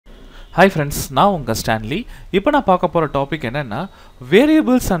Hi friends, நான் உங்க Stanley. இப்போ நான் பார்க்க போற டாபிக் என்னன்னா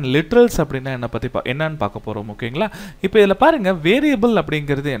வேரியபிள்ஸ் அண்ட் லிட்ரல்ஸ் அப்படினா என்னன்னு பார்க்க போறோம். ஓகேங்களா? இப்போ இதல பாருங்க வேரியபிள்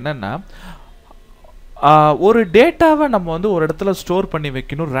அப்படிங்கிறது என்னன்னா ஒரு டேட்டாவை நம்ம வந்து ஒரு இடத்துல ஸ்டோர் பண்ணி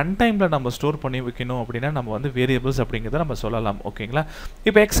வைக்கணும், ரன் டைம்ல நம்ம ஸ்டோர் பண்ணி வைக்கணும் அப்படினா நம்ம வந்து வேரியபிள்ஸ் அப்படிங்கறத நம்ம சொல்லலாம். ஓகேங்களா?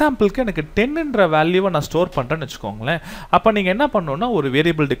 இப்போ எக்ஸாம்பிளுக்கு எனக்கு 10 என்ற வேல்யூவை நான் ஸ்டோர் பண்றேன்னு வெச்சுக்கோங்களேன். அப்ப நீங்க என்ன பண்ணனும்னா ஒரு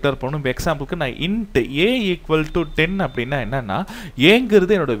வேரியபிள் டிக்ளேர் பண்ணனும். இப்போ எக்ஸாம்பிளுக்கு நான் int a = 10 அப்படினா என்னன்னா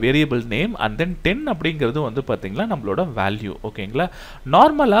aங்கிறது என்னோட வேரியபிள் நேம் and then 10 அப்படிங்கிறது வந்து பாத்தீங்களா நம்மளோட வேல்யூ. ஓகேங்களா?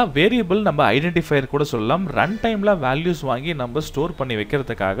 நார்மலா வேரியபிள் நம்ம ஐடென்டிஃபையர் கூட சொல்லலாம். ரன் டைம்ல வேல்யூஸ் வாங்கி நம்ம ஸ்டோர் பண்ணி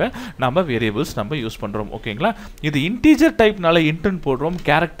வைக்கிறதுக்காக நம்ம வேரியபிள்ஸ் நம்ம யூஸ் ஓகேங்களா? இது இன்டிஜர் டைப்னால இன்ட்னு போடுறோம்,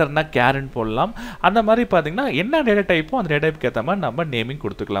 கேரக்டர்னா கேர்னு போடலாம். அந்த மாதிரி பாத்தீங்கன்னா என்ன டேட்டா டைப்போ அந்த டேட்டா டைப்க்கு ஏத்த மாதிரி நம்ம நேமிங்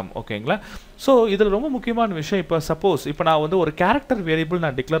கொடுத்துக்கலாம். ஓகேங்களா? சோ இதுல ரொம்ப முக்கியமான விஷயம் இப்போ சப்போஸ் இப்போ நான் வந்து ஒரு கேரக்டர் வேரியபிள்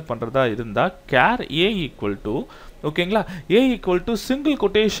நான் டிக்ளேர் பண்றதா இருந்தா char a = ஓகேங்களா a = சிங்கிள்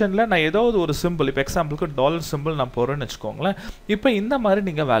கொட்டேஷன்ல நான் ஏதாவது ஒரு சிம்பிள் இப்போ எக்ஸாம்பிளுக்கு டாலர் சிம்பிள் நான் போறேன்னு வெச்சுக்கோங்களேன். இப்போ இந்த மாதிரி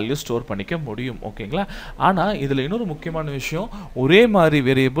நீங்க வேல்யூ ஸ்டோர் பண்ணிக்க முடியும். ஓகேங்களா? ஆனா இதுல இன்னொரு முக்கியமான விஷயம் ஒரே மாதிரி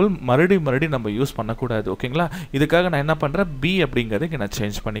வேரியபிள் மறுபடி நம்ம யூஸ் பண்ண கூடாது. ஓகேங்களா? இதுக்காக நான் என்ன பண்றேன் b அப்படிங்கறதை இங்க நான்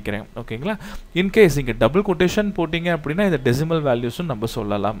சேஞ்ச் பண்ணிக்கிறேன். ஓகேங்களா? இன் கேஸ் இங்க டபுள் கொட்டேஷன் போடிங்க அப்படினா இந்த டெசிமல் வேல்யூஸும் நம்ம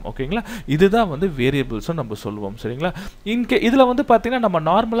சொல்லலாம். ஓகேங்களா? இதுதான் வந்து வேரியபிள்ஸ் நம்ம சொல்லுவோம். சரிங்களா? இதுல வந்து பாத்தீங்கன்னா நம்ம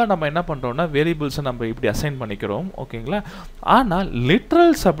நார்மலா நம்ம என்ன பண்றோம்னா வேரியபிள்ஸ் நம்ம இப்படி அசைன் பண்ணிக்கிறோம். ஓகேங்களா? ஆனா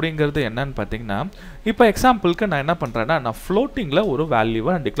லிட்ரல்ஸ் அப்படிங்கிறது என்னன்னு பாத்தீங்கன்னா இப்போ எக்ஸாம்பிளுக்கு நான் என்ன பண்றேன்னா நான் ஃப்ளோட்டிங்ல ஒரு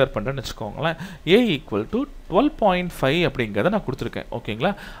வேல்யூவை நான் டிக்ளேர் பண்றேன்னு வெச்சுக்கோங்களேன். a = 12.5 அப்படிங்கறத நான் கொடுத்திருக்கேன். ஓகேங்களா?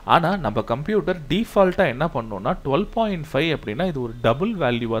 ஆனா நம்ம கம்ப்யூட்டர் டிஃபால்ட்டா என்ன பண்ணும்னா 12.5 அப்படினா இது ஒரு டபுள்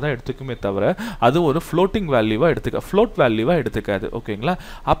வேல்யூவா தான் எடுத்துக்குமே தவிர அது ஒரு ஃப்ளோட்டிங் வேல்யூவா ஃப்ளோட் வேல்யூவா எடுத்துக்காது. ஓகேங்களா?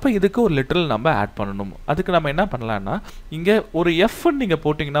 அப்ப இதுக்கு ஒரு லிட்ரல் நம்ம ஆட் பண்ணனும். அதுக்கு நம்ம என்ன பண்ணலாம்னா இங்க ஒரு f நீங்க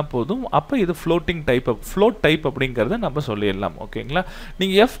போடிங்கனா போதும். அப்ப இது ஃப்ளோட்டிங் டைப் ஃப்ளோட் டைப் அப்படிங்கறத நம்ம சொல்லிடலாம். ஓகேங்களா?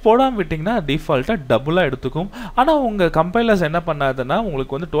 நீங்க f போடாம விட்டீங்கன்னா டிஃபால்ட்டா டபுளா எடுத்துக்கும். ஆனா உங்க கம்பைலர்ஸ் என்ன பண்ணாதுன்னா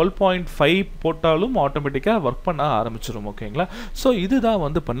உங்களுக்கு வந்து 12.5 போட்டாலும் ஆட்டோமேட்டிக்கா வர்க் பண்ண ஆரம்பிச்சிரும். ஓகேங்களா? சோ இதுதான்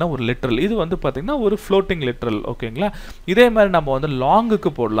வந்து பண்ண ஒரு லிட்ரல். இது வந்து பாத்தீங்கன்னா ஒரு ஃப்ளோட்டிங் லிட்ரல். ஓகேங்களா? இதே மாதிரி நம்ம வந்து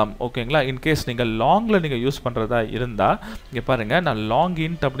லாங்குக்கு போடலாம். ஓகேங்களா? இன் கேஸ் நீங்க லாங்ல நீங்க யூஸ் பண்றதா இருந்தா இங்க பாருங்க நான் லாங்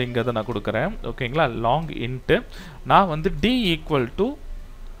int அப்படிங்கறத நான் கொடுக்கிறேன். ஓகேங்களா? லாங் int நான் வந்து d =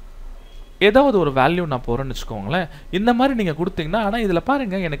 ஏதாவது ஒரு வேல்யூ நான் போறேன்னு வெச்சுக்கோங்களேன். இந்த மாதிரி நீங்க கொடுத்தீங்கன்னா ஆனா இதல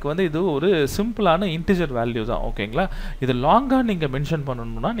பாருங்க எனக்கு வந்து இது ஒரு சிம்பிளான இன்டிஜர் வேல்யூ தான். ஓகேங்களா? இது லாங்கா நீங்க மென்ஷன்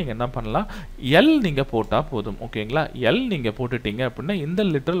பண்ணனும்னா நீங்க என்ன பண்ணலாம் l நீங்க போட்டா போதும். ஓகேங்களா? l நீங்க போட்டுட்டீங்க அப்படினா இந்த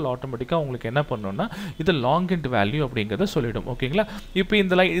லிட்ரல் ஆட்டோமேட்டிக்கா உங்களுக்கு என்ன பண்ணும்னா இது லாங் int வேல்யூ அப்படிங்கறத சொல்லிடும். ஓகேங்களா? இப்போ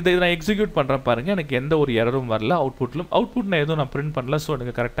இத நான் எக்ஸிக்யூட் பண்றேன் பாருங்க எனக்கு எந்த ஒரு எரரும் வரல அவுட்புட் நான் எதுவும் நான் பிரிண்ட் பண்ணல. சோ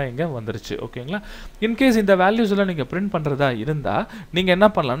எனக்கு கரெக்ட்டா இங்க வந்துருச்சு. ஓகேங்களா? இன் கேஸ் இந்த வேல்யூஸ் எல்லாம் நீங்க பிரிண்ட் பண்றதா இருந்தா நீங்க என்ன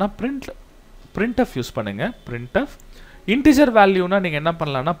பண்ணலாம்னா printf யூஸ் பண்ணுங்க. printf integer வேல்யூனா நீங்க என்ன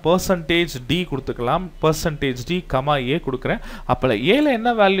பண்ணலாம்னா %d கொடுத்துக்கலாம். %d, a கொடுக்கிறேன். அப்பல a ல என்ன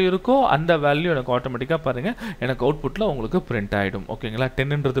வேல்யூ இருக்கோ அந்த வேல்யூ எனக்கு ஆட்டோமேட்டிக்கா பாருங்க எனக்கு அவுட்புட்ல உங்களுக்கு பிரிண்ட் ஆயிடும். ஓகேங்களா?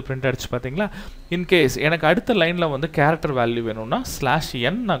 10 ன்றது பிரிண்ட் ஆயிடுச்சு பாத்தீங்களா? இன் கேஸ் எனக்கு அடுத்த லைன்ல வந்து கேரக்டர் வேல்யூ வேணும்னா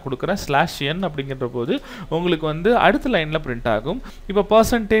 /n நான் கொடுக்கிறேன். /n அப்படிங்கறபோது உங்களுக்கு வந்து அடுத்த லைன்ல பிரிண்ட் ஆகும். இப்போ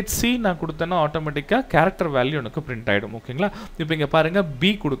 %c நான் கொடுத்தேன்னா ஆட்டோமேட்டிக்கா கேரக்டர் வேல்யூ எனக்கு பிரிண்ட் ஆயிடும். ஓகேங்களா? இப்போ இங்க பாருங்க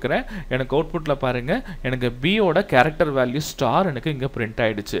b கொடுக்கிறேன். எனக்கு அவுட்புட்ல பாருங்க எனக்கு b ஓட கேரக்டர் வேல்யூ ஸ்டார் எனக்கு இங்க பிரிண்ட்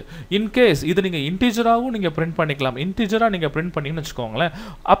ஆயிடுச்சு. இன் கேஸ் இது நீங்க இன்டிஜராவும் நீங்க பிரிண்ட் பண்ணிக்கலாம். இன்டிஜரா நீங்க பிரிண்ட் பண்ணீங்கன்னு வெச்சுக்கோங்களேன்.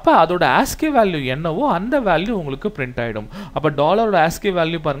 அப்ப அதோட ASCII வேல்யூ என்னவோ அந்த வேல்யூ உங்களுக்கு பிரிண்ட் ஆயிடும். அப்ப டாலரோட ASCII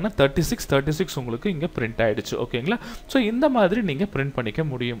வேல்யூ பாருங்க 36 உங்களுக்கு இங்க பிரிண்ட் ஆயிடுச்சு. ஓகேங்களா? சோ இந்த மாதிரி நீங்க பிரிண்ட் பண்ணிக்க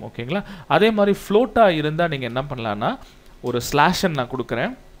முடியும். ஓகேங்களா? அதே மாதிரி ஃப்ளோட்டா இருந்தா நீங்க என்ன பண்ணலாம்னா ஒரு /n நான்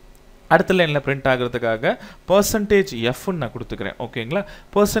கொடுக்கிறேன். அடுத்த லைன்ல பிரிண்ட் ஆகிறதுக்காக %f நான் கொடுத்துக்கிறேன். ஓகேங்களா?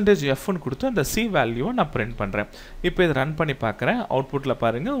 %f ன்னு கொடுத்து அந்த c வேல்யூவை நான் பிரிண்ட் பண்றேன். இப்போ இத ரன் பண்ணி பார்க்கறேன். அவுட்புட்ல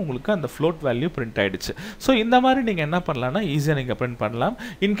பாருங்க உங்களுக்கு அந்த ஃப்ளோட் வேல்யூ பிரிண்ட் ஆயிடுச்சு. சோ இந்த மாதிரி நீங்க என்ன பண்ணலாம்னா ஈஸியா நீங்க பிரிண்ட் பண்ணலாம்.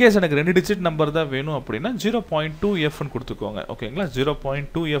 இன் கேஸ் எனக்கு 2 டிஜிட் நம்பர் தான் வேணும் அப்படினா 0.2f ன்னு கொடுத்துக்கோங்க. ஓகேங்களா?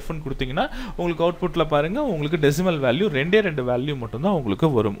 0.2f ன்னு கொடுத்தீங்கன்னா உங்களுக்கு அவுட்புட்ல பாருங்க உங்களுக்கு டெசிமல் வேல்யூ 2 வேல்யூ மட்டும் தான்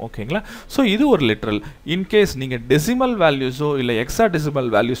உங்களுக்கு வரும். ஓகேங்களா? சோ இது ஒரு லிட்ரல். இன் கேஸ் நீங்க டெசிமல் வேல்யூஸோ இல்ல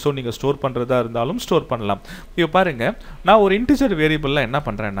ஹெக்ஸாடெசிமல் வேல்யூஸோ நீங்க ஸ்டோர் பண்றதா இருந்தாலும் ஸ்டோர் பண்ணலாம். இப்போ பாருங்க நான் ஒரு இன்டிஜர் வேரியபிள்ல என்ன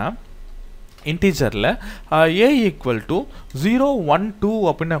பண்றேன்னா இன்டிஜர்ல a = 0 1 2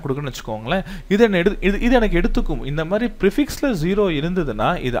 அப்படினா கொடுக்கணும்னு வெச்சுக்கோங்களேன். இது எனக்கு எடுத்துக்கும். இந்த மாதிரி prefixல 0 இருந்ததுனா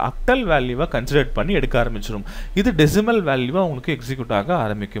இது ஆக்டல் வேல்யூவா கன்சிடர் பண்ணி எடுக்க ஆரம்பிச்சிரும். இது டெசிமல் வேல்யூவா உங்களுக்கு எக்ஸிக்யூட் ஆக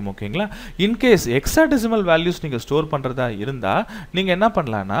ஆரம்பிக்கும். ஓகேங்களா? இன் கேஸ் ஹெக்ஸாடெசிமல் வேல்யூஸ் நீங்க ஸ்டோர் பண்றதா இருந்தா நீங்க என்ன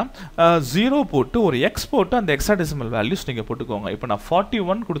பண்ணலாம்னா 0 போட்டு ஒரு x போட்டு அந்த ஹெக்ஸாடெசிமல் வேல்யூஸ் நீங்க போட்டுக்கோங்க. இப்போ நான்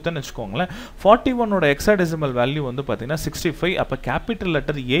 41 கொடுத்தேன்னு வெச்சுக்கோங்களேன். 41 ஓட ஹெக்ஸாடெசிமல் வேல்யூ வந்து பாத்தீங்கன்னா 65. அப்ப கேபிட்டல்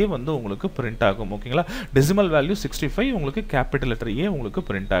லெட்டர் a வந்து உங்களுக்கு பிரிண்ட் ஆகும் ஓகேங்களா. டெசிமல் வேல்யூ 65 உங்களுக்கு கேபிட்டல் லெட்டர் ஏ உங்களுக்கு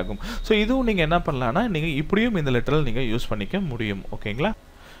பிரிண்ட் ஆகும். ஸோ இதுவும் நீங்கள் என்ன பண்ணலாம்னா நீங்கள் இப்படியும் இந்த லெட்டரில் நீங்கள் யூஸ் பண்ணிக்க முடியும் ஓகேங்களா.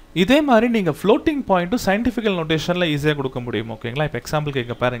 இதே மாதிரி நீங்கள் ஃப்ளோட்டிங் பாயிண்ட்டும் சயின்டிஃபிக்கல் நோட்டேஷனில் ஈஸியாக கொடுக்க முடியும் ஓகேங்களா. இப்போ எக்ஸாம்பிளுக்கு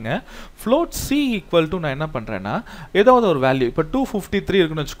இங்கே பாருங்கள், ஃப்ளோட் சி ஈக்குவல் டு நான் என்ன பண்ணுறேன்னா ஏதாவது ஒரு வேல்யூ இப்போ 253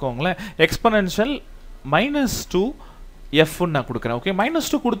 இருக்குன்னு வச்சுக்கோங்களேன், எக்ஸ்பனென்ஷியல் -2 எஃப்னு நான் கொடுக்குறேன் ஓகே.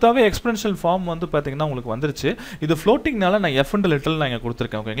 -2 கொடுத்தாவே எக்ஸ்பென்ஷியல் ஃபார்ம் வந்து பார்த்தீங்கன்னா உங்களுக்கு வந்துருச்சு. இது ஃப்ளோட்டிங்னால நான் எஃப்ன்ற லெட்டரில் நான் இங்கே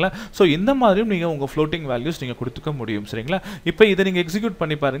கொடுத்துருக்கேன் ஓகேங்களா. ஸோ இந்த மாதிரியும் நீங்கள் உங்கள் ஃப்ளோட்டிங் வேல்யூஸ் நீங்கள் கொடுத்துக்க முடியும் சரிங்களா. இப்போ இதை நீங்கள் எக்ஸிக்யூட்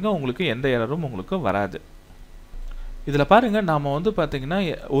பண்ணி பாருங்கள், உங்களுக்கு எந்த எரரும் உங்களுக்கு வராது. இதில் பாருங்கள், நாம் வந்து பார்த்தீங்கன்னா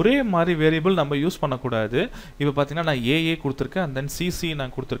ஒரே மாதிரி வேரியபிள் நம்ம யூஸ் பண்ணக்கூடாது. இப்போ பார்த்தீங்கன்னா நான் ஏஏ கொடுத்துருக்கேன், அண்ட் தென் சிசி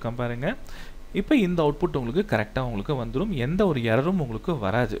நான் கொடுத்துருக்கேன் பாருங்கள். இப்போ இந்த அவுட்புட் உங்களுக்கு கரெக்டாக உங்களுக்கு வந்துடும், எந்த ஒரு எரரும் உங்களுக்கு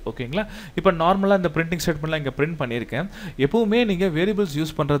வராது ஓகேங்களா. இப்போ நார்மலாக இந்த பிரிண்டிங் ஸ்டேட்மெண்ட்லாம் இங்கே பிரிண்ட் பண்ணியிருக்கேன். எப்போவுமே நீங்கள் வேரியபிள்ஸ்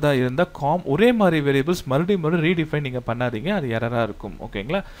யூஸ் பண்ணுறதா இருந்தால் ஒரே மாதிரி வேரியபிள்ஸ் மறுபடியும் ரீடிஃபைன் நீங்கள் பண்ணாதீங்க, அது எரராக இருக்கும்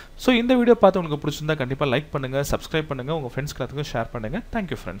ஓகேங்களா. ஸோ இந்த வீடியோ பார்த்து உங்களுக்கு பிடிச்சிருந்தா கண்டிப்பாக லைக் பண்ணுங்கள், சப்ஸ்கிரைப் பண்ணுங்கள், உங்கள் ஃப்ரெண்ட்ஸ்க்கு எல்லாத்துக்கும் ஷேர் பண்ணுங்கள்.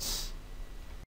 Thank you friends.